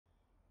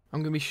I'm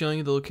going to be showing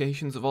you the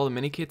locations of all the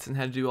Minikits and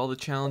how to do all the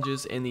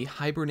challenges in the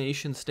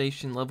Hibernation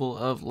Station level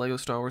of LEGO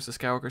Star Wars The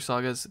Skywalker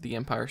Saga's The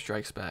Empire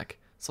Strikes Back.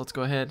 So let's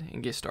go ahead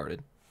and get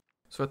started.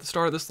 So at the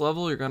start of this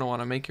level, you're going to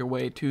want to make your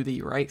way to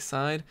the right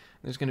side.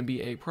 There's going to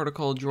be a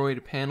protocol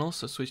droid panel,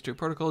 so switch to a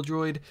protocol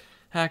droid,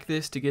 hack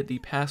this to get the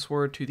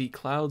password to the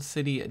Cloud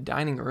City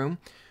dining room,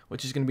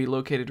 which is going to be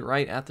located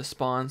right at the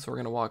spawn. So we're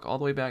going to walk all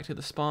the way back to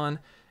the spawn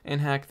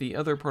and hack the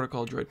other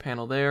protocol droid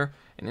panel there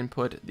and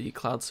input the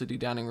Cloud City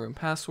dining room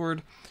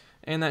password.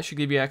 And that should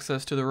give you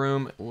access to the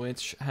room,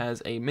 which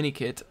has a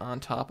Minikit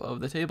on top of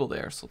the table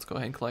there. So let's go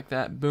ahead and collect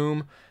that.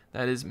 Boom.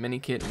 That is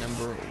Minikit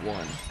number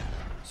 1.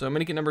 So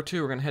Minikit number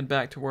 2, we're going to head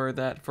back to where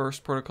that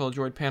first protocol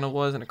droid panel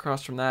was, and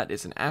across from that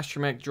is an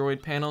astromech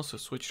droid panel. So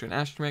switch to an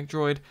astromech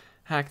droid,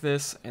 hack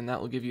this, and that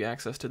will give you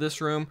access to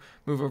this room.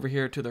 Move over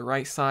here to the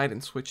right side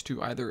and switch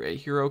to either a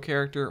hero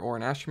character or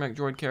an astromech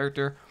droid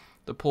character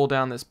to pull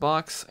down this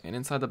box, and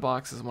inside the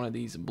box is one of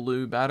these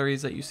blue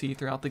batteries that you see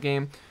throughout the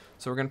game.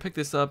 So we're going to pick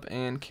this up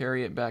and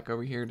carry it back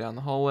over here down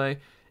the hallway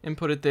and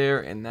put it there,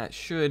 and that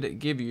should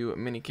give you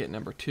Minikit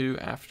number 2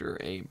 after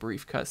a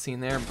brief cutscene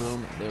there.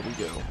 Boom, there we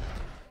go.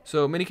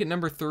 So Minikit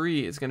number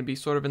 3 is going to be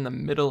sort of in the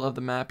middle of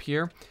the map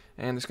here,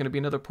 and there's going to be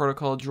another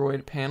protocol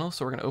droid panel,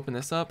 so we're going to open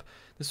this up.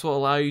 This will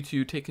allow you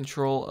to take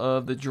control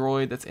of the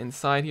droid that's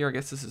inside here. I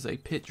guess this is a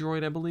pit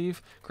droid, I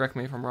believe. Correct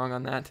me if I'm wrong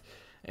on that.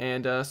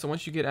 And so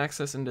once you get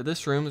access into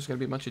this room, there's going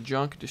to be a bunch of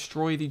junk.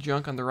 Destroy the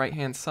junk on the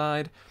right-hand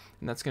side,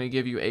 and that's going to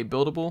give you a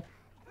buildable.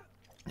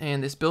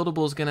 And this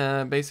buildable is going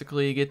to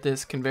basically get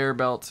this conveyor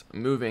belt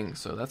moving,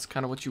 so that's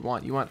kind of what you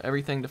want. You want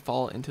everything to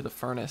fall into the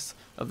furnace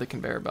of the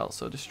conveyor belt,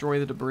 so destroy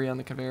the debris on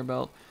the conveyor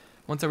belt.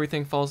 Once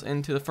everything falls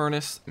into the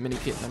furnace,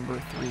 Minikit number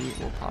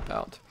 3 will pop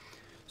out.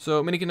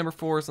 So Minikit number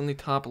 4 is on the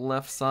top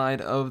left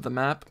side of the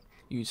map.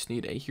 You just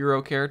need a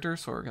hero character,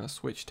 so we're going to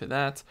switch to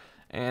that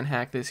and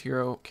hack this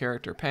hero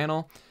character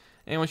panel.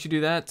 And once you do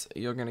that,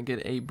 you're going to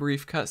get a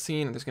brief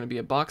cutscene, and there's going to be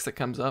a box that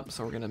comes up,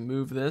 so we're going to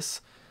move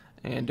this.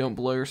 And don't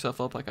blow yourself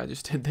up like I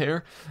just did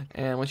there.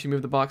 And once you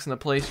move the box into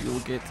place, you will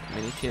get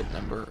Minikit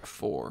number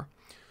 4.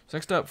 So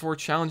next up for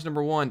challenge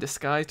number 1,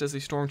 disguised as a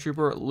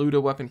stormtrooper, loot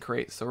a weapon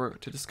crate. So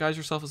to disguise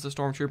yourself as a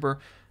stormtrooper,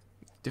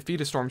 defeat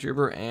a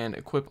stormtrooper and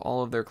equip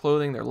all of their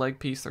clothing, their leg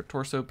piece, their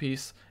torso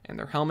piece, and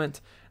their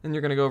helmet. Then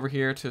you're going to go over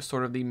here to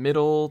sort of the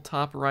middle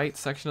top right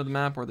section of the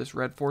map where this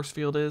red force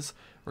field is.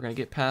 We're going to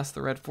get past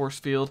the red force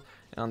field,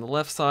 and on the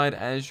left side,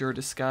 as your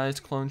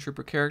disguised clone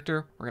trooper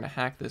character, we're going to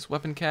hack this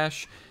weapon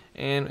cache.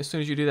 And as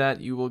soon as you do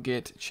that, you will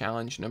get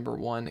challenge number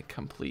 1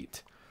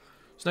 complete.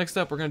 So next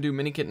up, we're going to do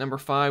Minikit number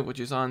 5, which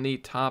is on the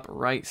top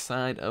right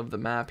side of the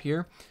map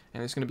here.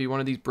 And it's going to be one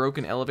of these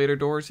broken elevator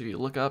doors. If you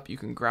look up, you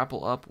can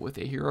grapple up with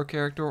a hero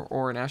character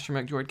or an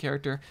astromech droid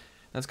character.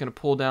 That's going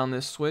to pull down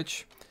this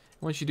switch.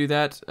 Once you do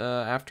that,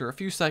 after a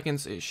few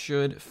seconds, it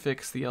should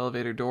fix the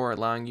elevator door,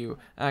 allowing you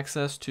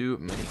access to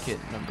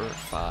Minikit number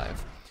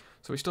 5.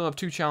 So we still have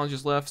 2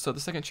 challenges left. So the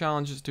second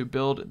challenge is to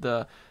build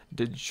the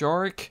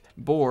Dejaric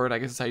board, I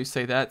guess is how you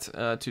say that,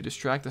 to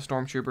distract the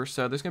stormtrooper.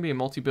 So there's going to be a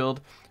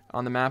multi-build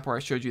on the map where I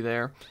showed you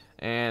there.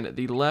 And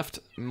the left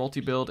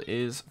multi-build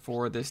is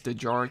for this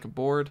Dejaric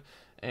board.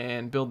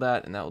 And build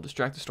that, and that will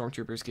distract the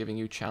stormtroopers, giving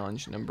you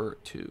challenge number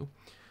 2.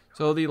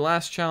 So the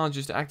last challenge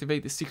is to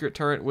activate the secret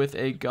turret with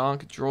a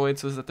Gonk droid.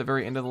 So this is at the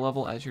very end of the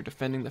level as you're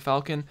defending the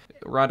Falcon.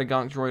 Ride a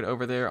Gonk droid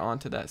over there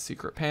onto that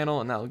secret panel,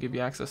 and that will give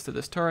you access to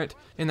this turret,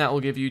 and that will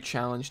give you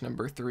challenge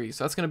number 3.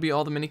 So that's going to be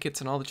all the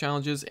Minikits and all the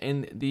challenges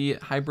in the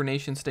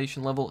Hibernation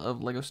Station level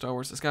of LEGO Star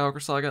Wars The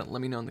Skywalker Saga.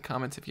 Let me know in the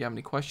comments if you have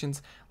any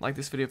questions. Like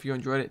this video if you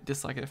enjoyed it,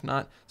 dislike it if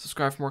not.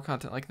 Subscribe for more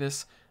content like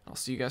this. I'll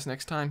see you guys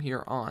next time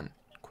here on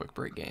Quick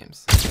Break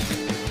Games.